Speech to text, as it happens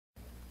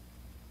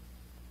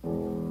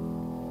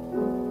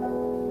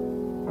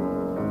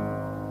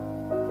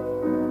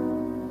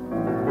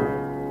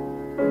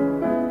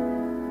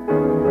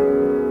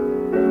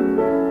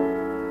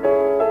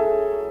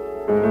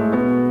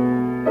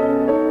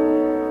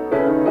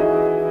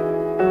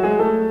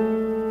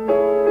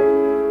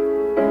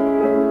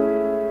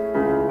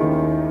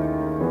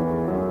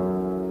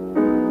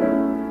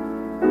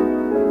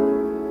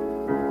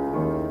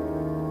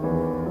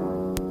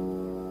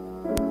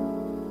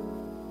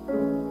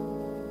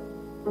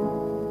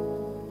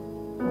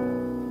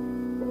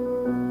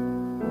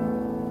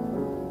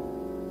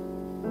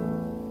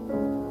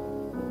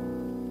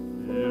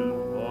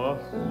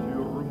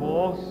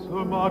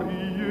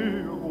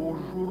marier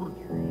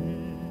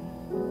aujourd'hui.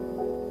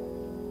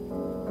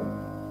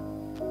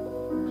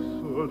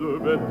 Ce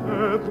devait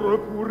être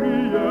pour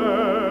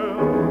hier,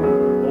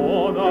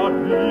 en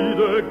habit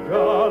de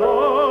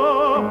gala,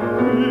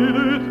 il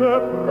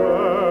était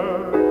prêt.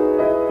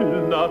 Il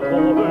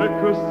n'attendait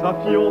que sa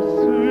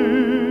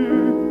fiancée,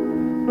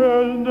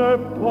 elle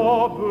n'est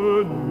pas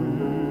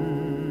venue.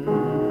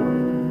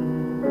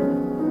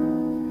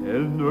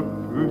 Elle ne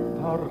peut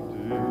tarder.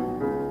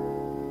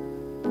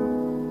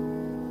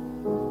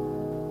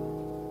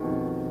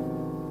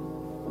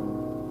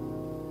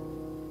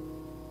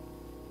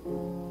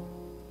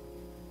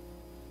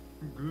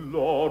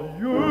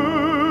 Glorieux,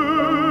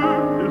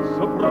 il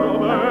se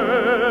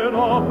promène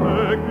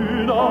avec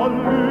une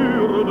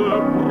allure de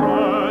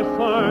prince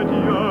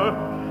indien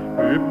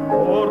et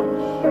porte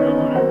sur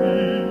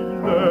lui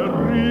les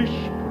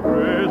riches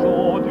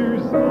présents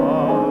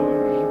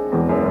d'usage.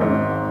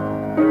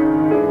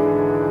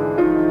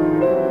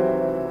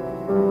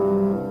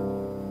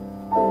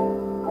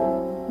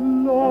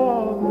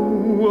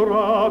 L'amour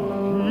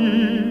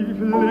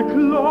ravive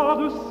l'éclat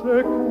de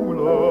ses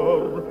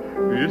couleurs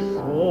et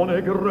son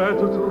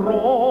aigrette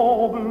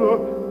tremble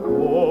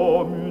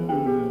comme une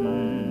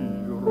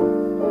lyre.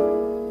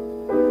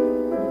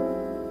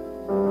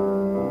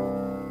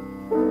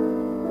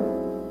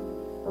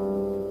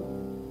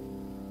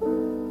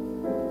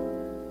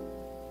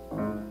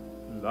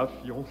 La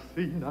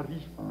fiancée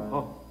n'arrive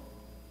pas.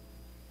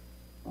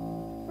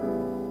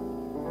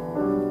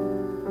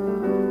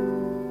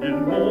 Il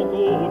monte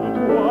au de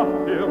toit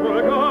et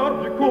regarde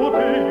du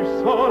côté du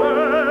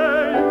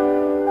soleil.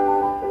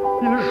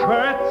 Il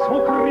jette son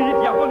cri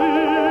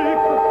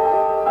diabolique.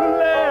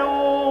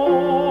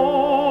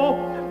 Léon,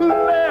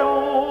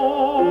 Léon.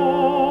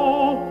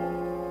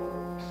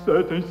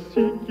 C'est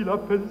ainsi qu'il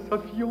appelle sa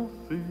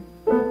fiancée.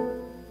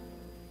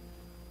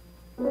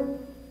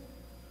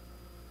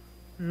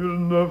 Il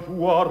ne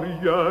voit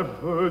rien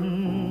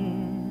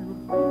venir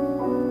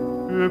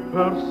et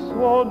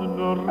personne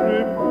ne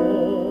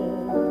répond.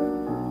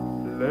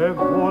 Les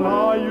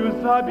volailles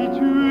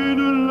habituées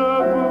ne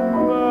lèvent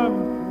même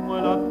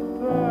point la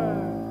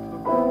tête.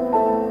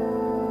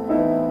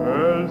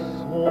 Elles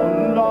sont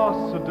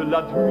lasses de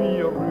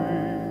l'admirer.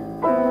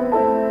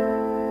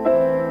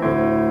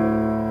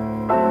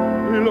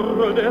 Il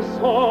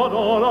redescend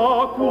dans la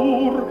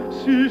cour,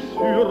 si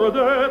sûr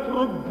d'être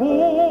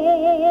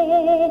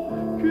beau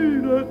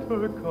qu'il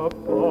était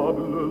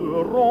capable de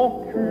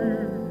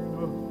rancune.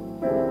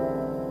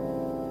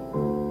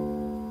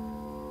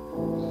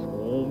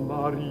 Son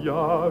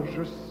mariage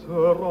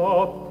sera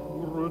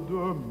pour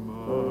demain.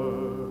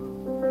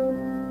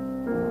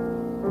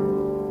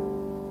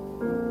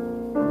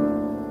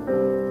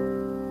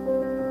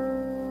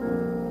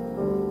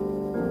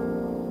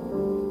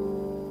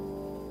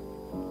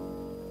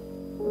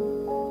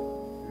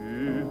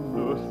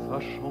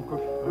 Sachant que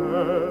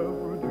faire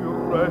du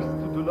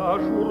reste de la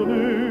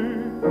journée,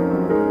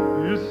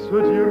 il se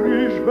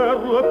dirige vers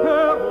le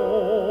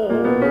perron.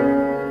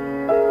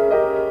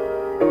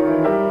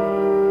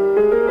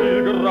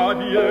 Il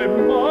gravit les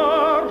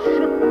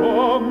marches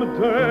comme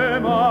des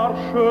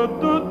marches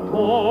de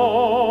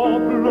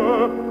temple,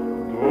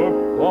 de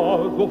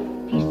pas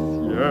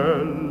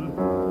officiels.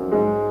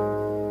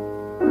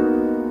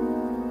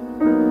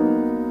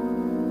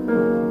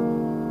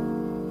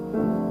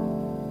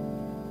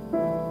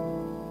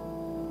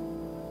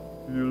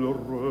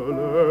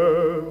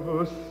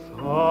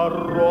 Sa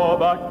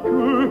robe à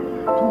queue,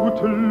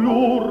 toute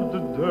lourde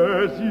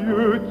des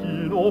yeux qui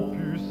n'ont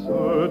pu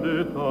se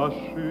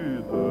détacher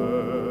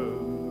d'elle.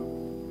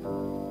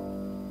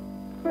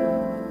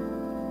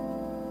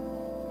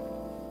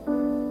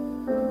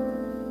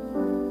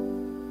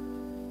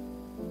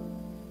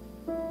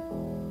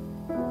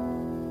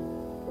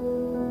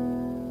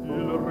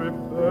 Il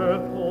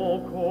répète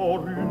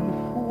encore une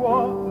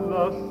fois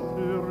la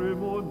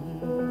cérémonie.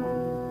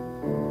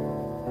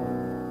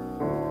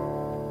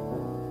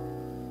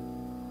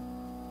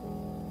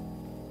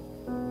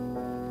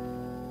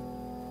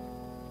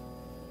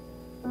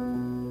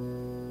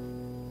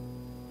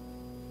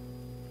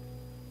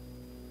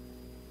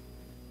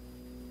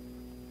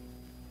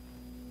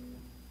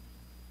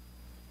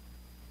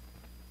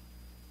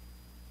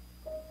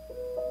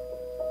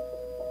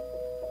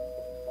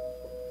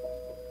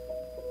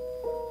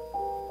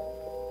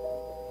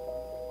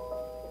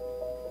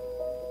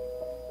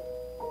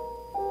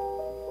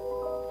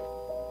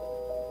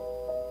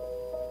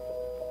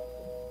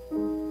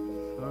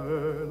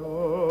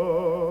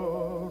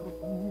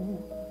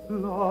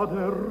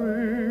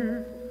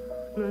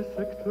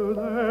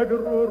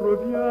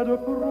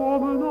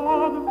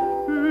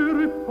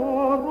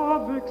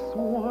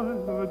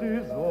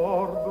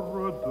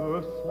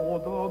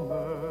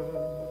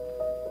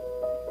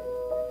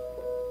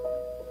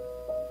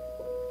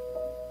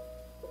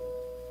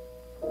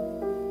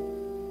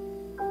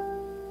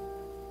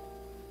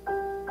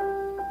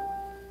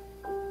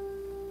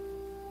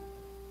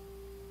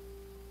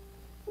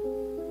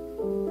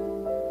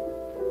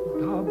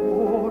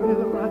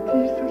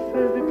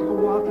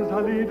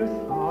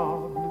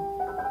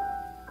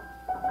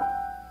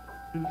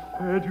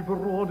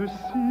 grand de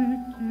scie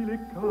qu'il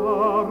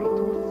écarte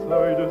au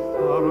seuil de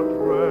sa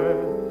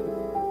retraite.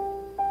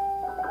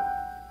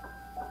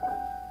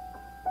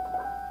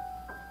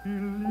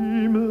 Il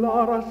lime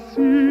la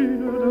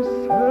racine de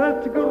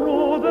cette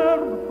grande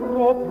herbe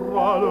propre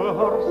à le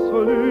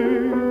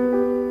harceler.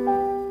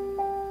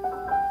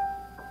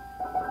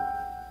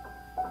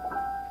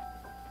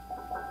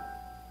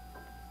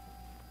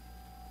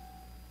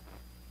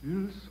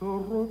 Il se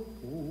repose.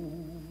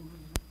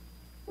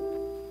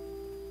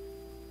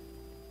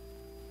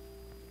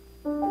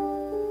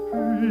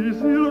 Puis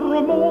il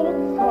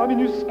remonte sa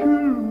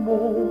minuscule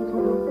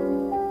montre.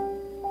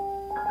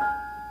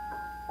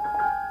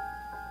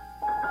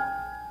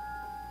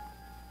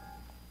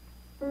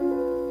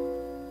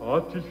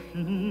 A-t-il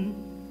fini?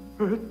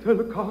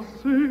 Est-elle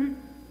cassée?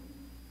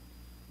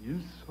 Il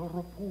se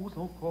repose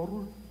encore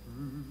un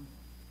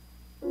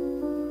peu.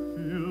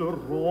 Il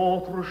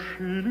rentre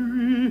chez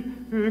lui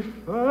et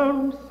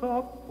ferme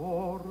sa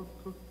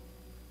porte.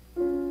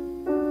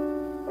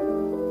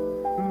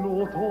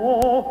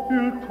 Longtemps,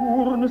 il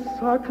tourne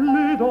sa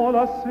clé dans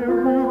la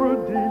serrure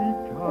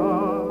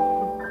délicate.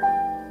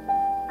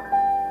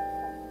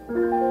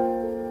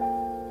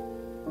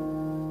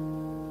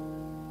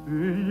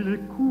 Et il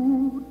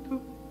écoute,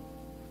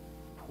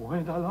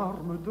 point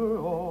d'alarme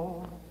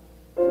dehors.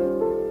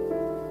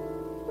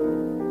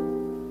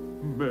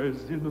 Mais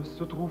il ne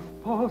se trouve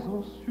pas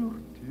en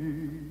sûreté.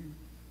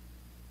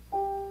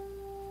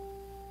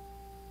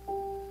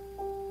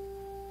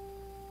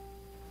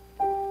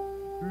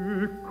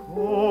 Et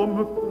comme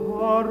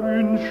par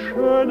une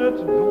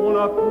chaînette dont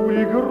la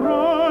poulie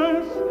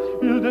grince,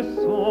 il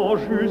descend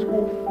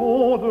jusqu'au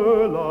fond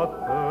de la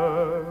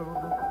terre.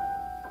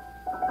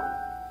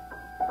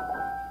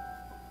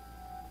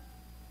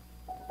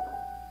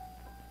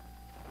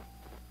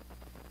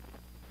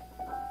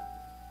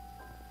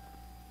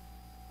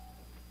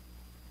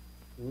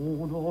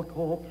 On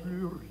n'entend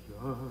plus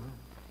rien.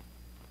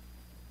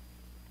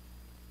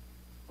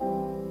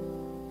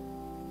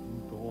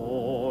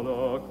 Dans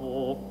la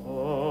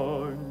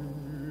campagne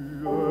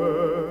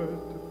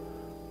muette,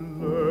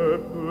 les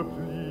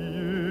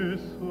peupliers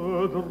se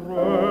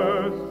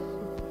dressent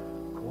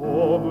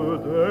comme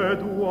des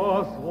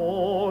doigts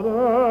en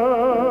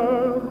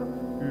l'air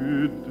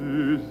et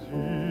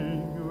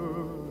désignent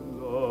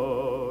la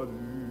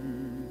lune.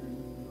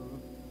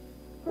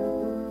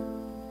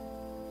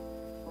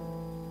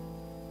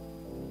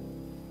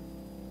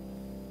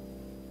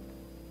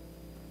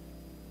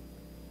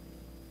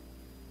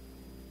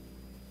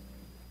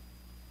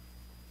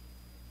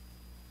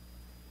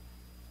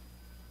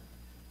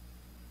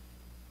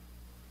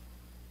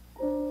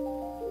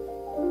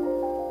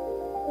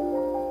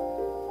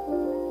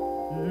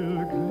 Il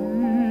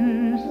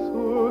glisse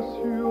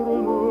sur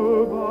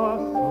le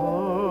bassin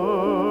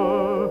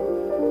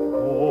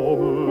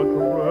comme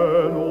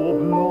traîneau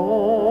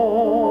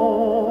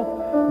blanc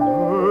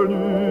de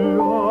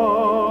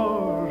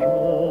nuage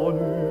en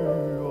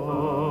nuage.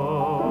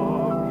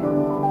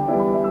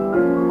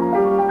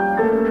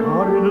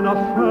 Car il n'a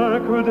fait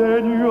que des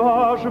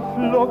nuages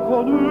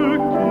floconneux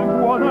qu'il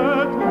voit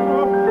naître,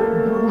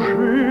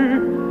 bouger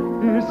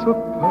et se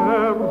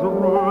perdre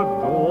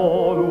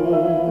dans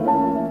l'eau.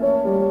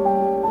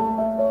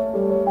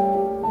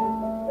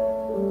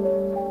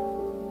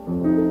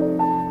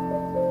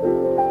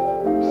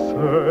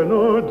 C'est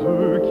l'un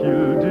d'eux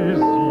qu'il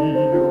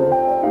désire.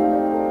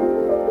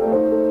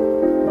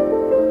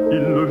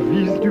 Il le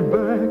vise du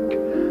bec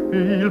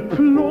et il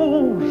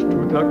plonge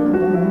tout à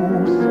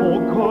coup son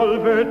col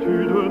vêtu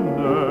de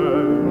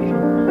neige.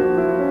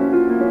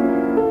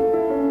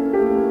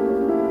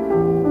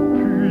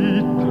 Puis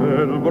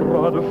tel un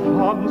bras de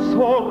femme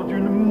sort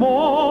d'une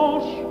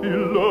manche, il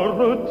le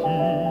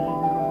retire.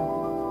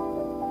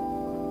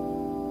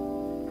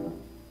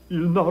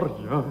 Il n'a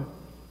rien.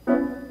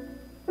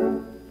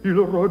 Il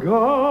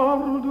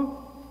regarde,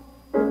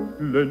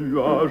 les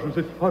nuages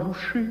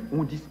effarouchés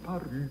ont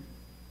disparu.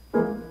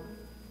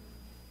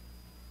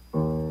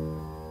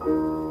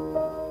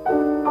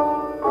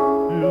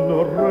 Il ne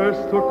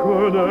reste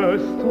qu'un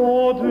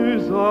instant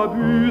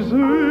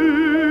désabusé,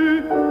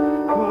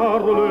 car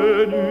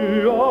les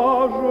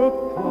nuages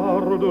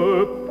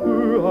tardent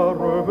peu à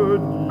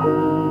revenir.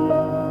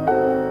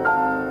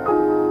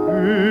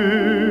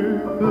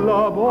 Et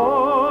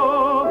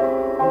là-bas,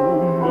 où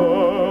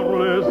meurent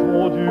les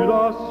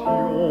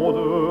ondulations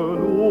de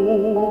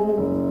l'eau,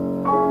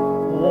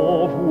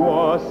 en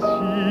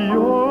voici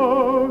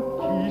un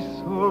qui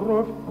se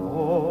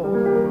reforme.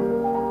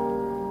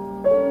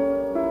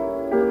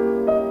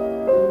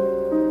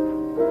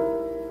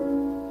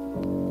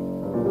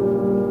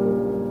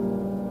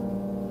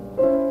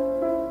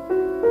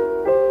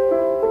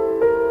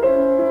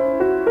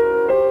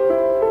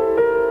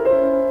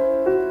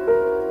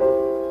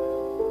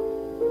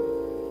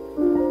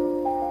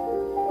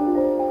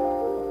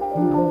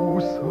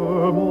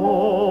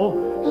 Doucement,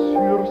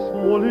 sur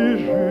son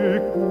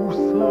léger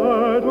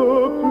coussin de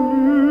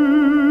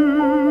plumes,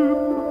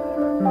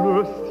 le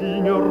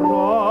cygne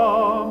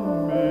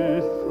rame et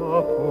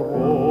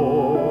s'approche.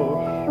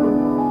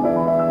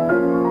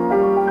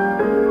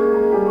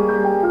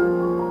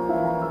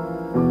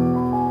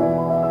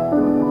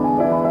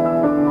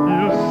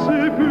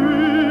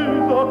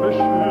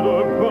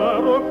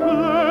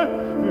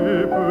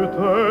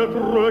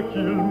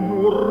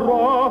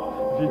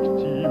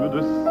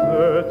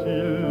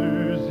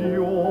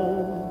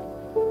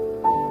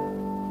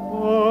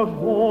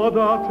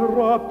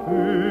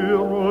 d'attraper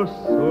un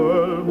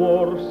seul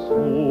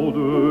morceau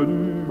de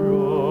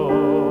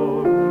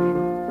nuage.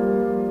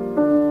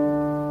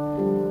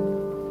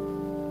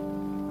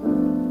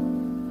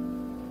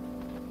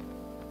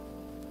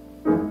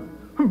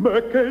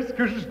 Mais qu'est-ce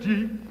que je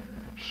dis?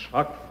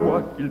 Chaque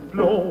fois qu'il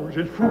plonge,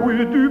 il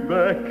fouille du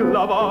bec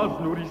la vase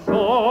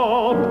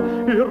nourrissante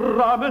et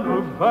ramène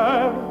le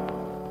verre.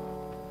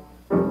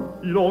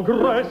 Il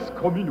engraisse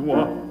comme une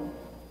oie.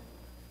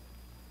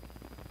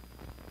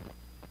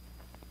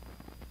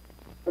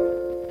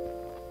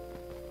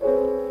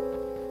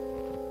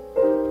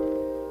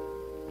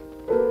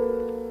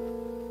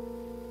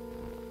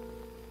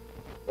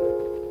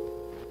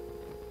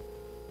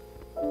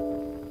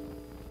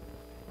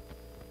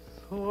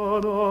 Ça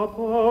n'a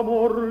pas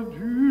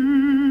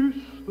mordu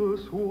ce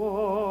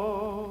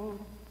soir,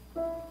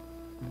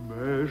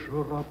 mais je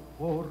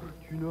rapporte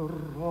une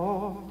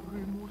rare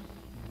émotion.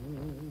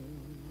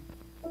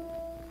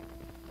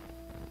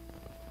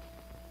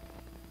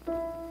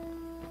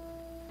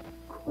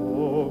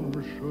 Comme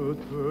je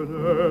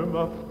tenais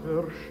ma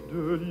perche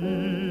de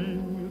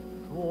ligne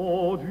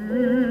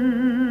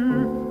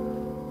tendue,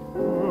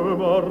 un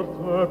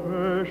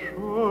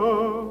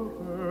Martin-pêcheur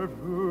est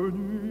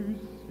venu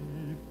s'y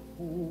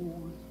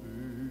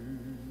poser.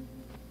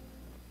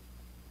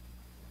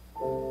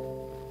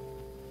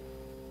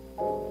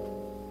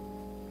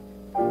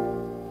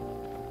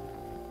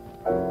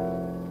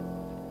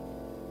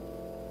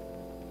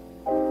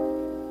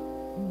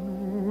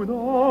 Nous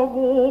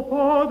n'avons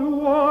pas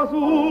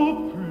d'oiseau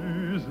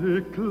plus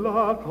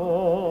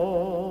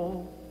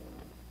éclatant.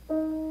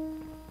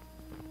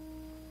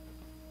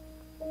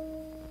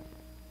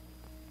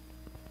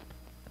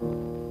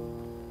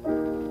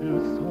 Il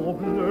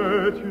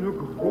semblait une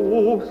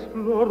grosse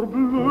fleur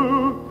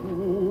bleue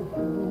au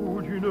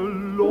bout d'une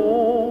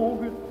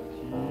longue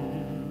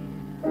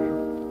tige.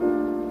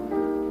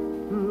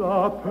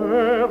 La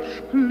perche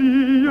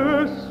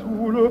pliait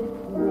sous le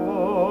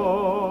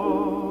poids.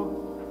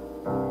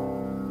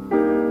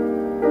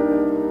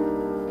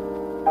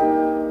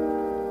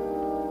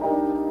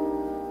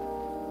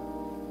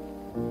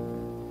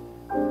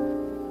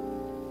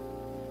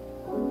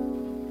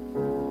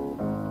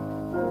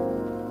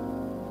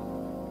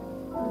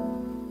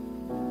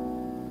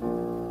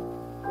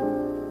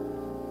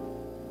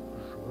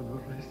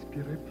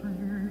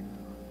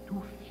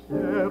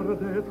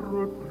 D'être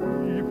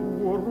pris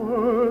pour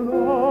un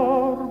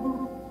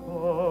arbre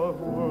par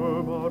un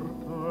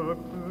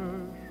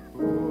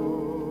Martin-pêcheur.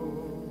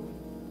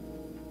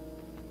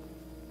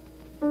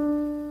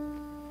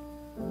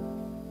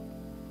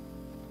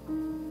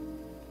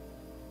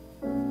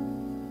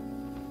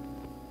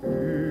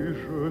 Et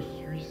je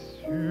suis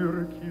sûr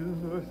qu'il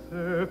ne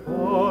s'est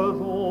pas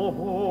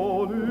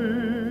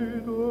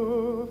envolé de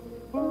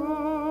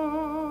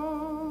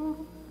peur,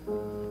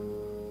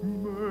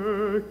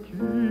 mais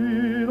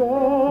qu'il a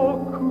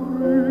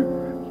cru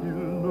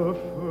qu'il ne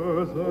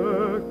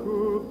faisait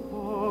que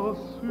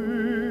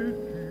passer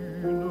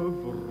d'une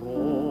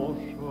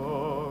branche à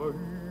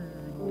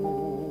une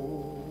autre.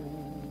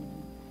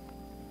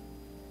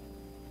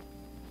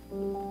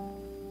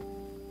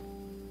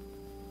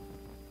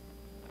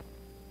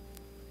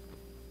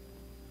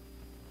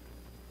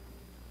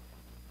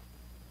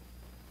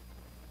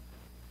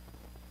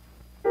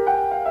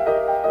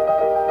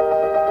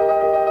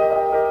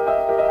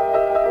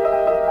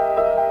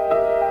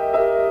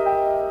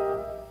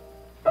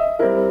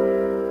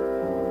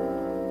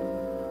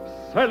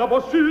 C'est la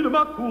bossue de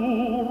ma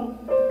cour.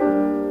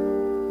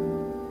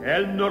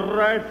 Elle ne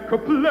rêve que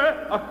plaie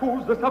à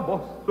cause de sa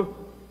bosse.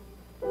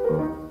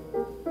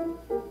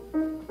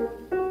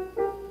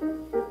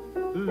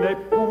 Les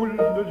poules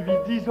ne lui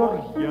disent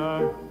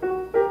rien.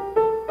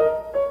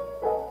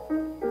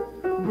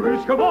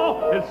 Brusquement,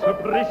 elle se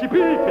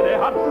précipite et les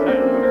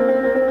harcèle.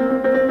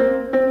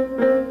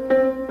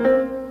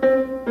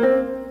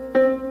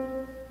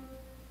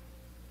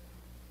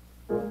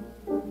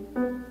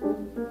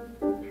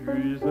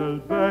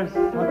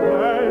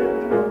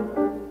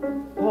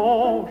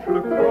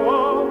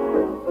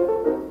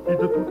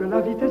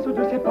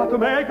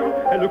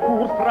 Elle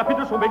court frappée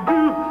de son bec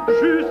dur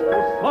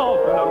jusqu'au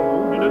centre de la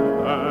roue d'une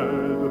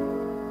dinde.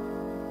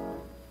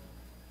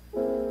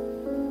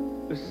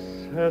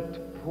 Cette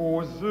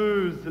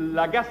poseuse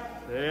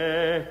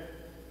l'agaçait.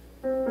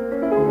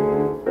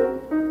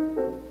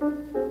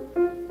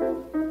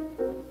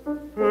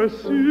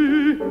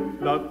 Ainsi,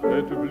 la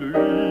tête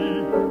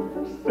bleuie,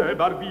 ses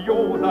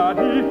barbillons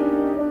adifs,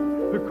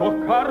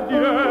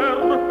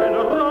 cocardière, elle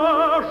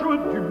rage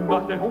du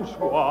matin au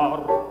soir.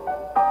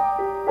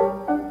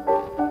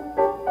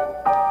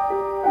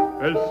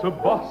 Elle se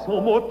bat sans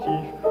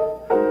motif,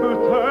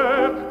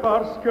 peut-être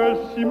parce qu'elle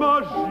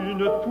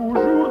s'imagine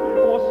toujours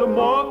qu'on se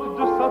moque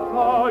de sa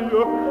taille,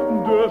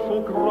 de son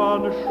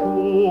crâne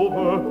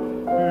chauve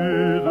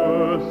et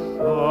de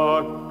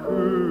sa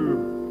queue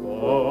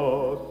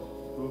basse.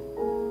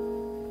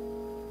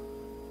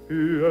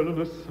 Et elle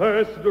ne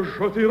cesse de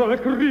jeter un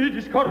cri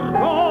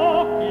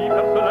discordant qui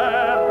verse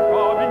l'air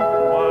comme une couette.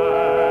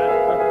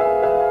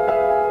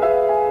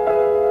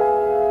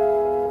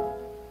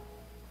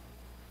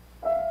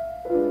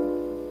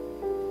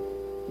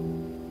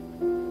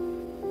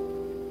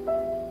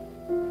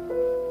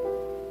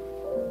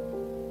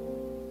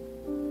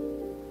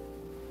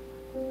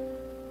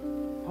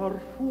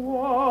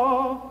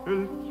 Parfois,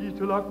 elle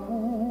quitte la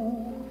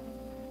cour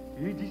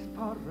et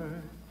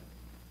disparaît.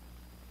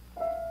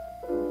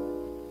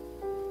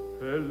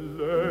 Elle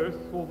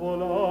laisse aux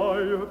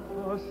volailles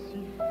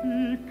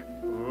pacifiques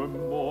un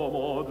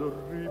moment de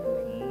répit.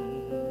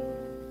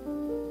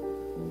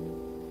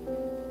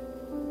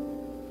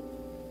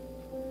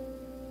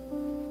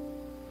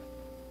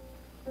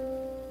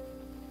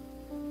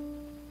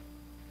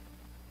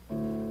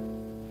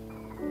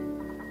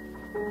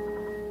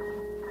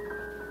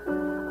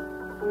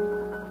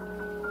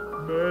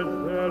 Mais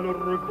elle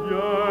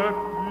revient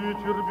plus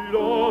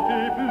turbulente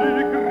et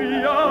plus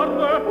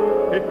criarde,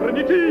 et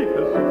frénétique,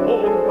 elle se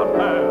pose par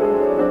terre.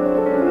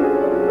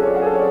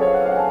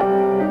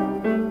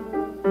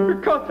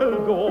 Qu'a-t-elle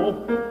donc?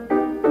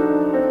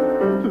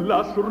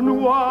 La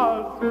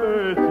sournoise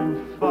fait une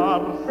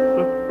farce.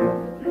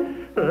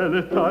 Elle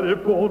est allée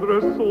pondre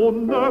son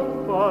œuf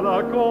à la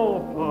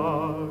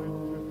campagne.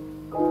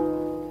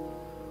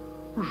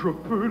 Je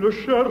peux le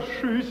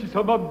chercher si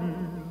ça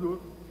m'amuse.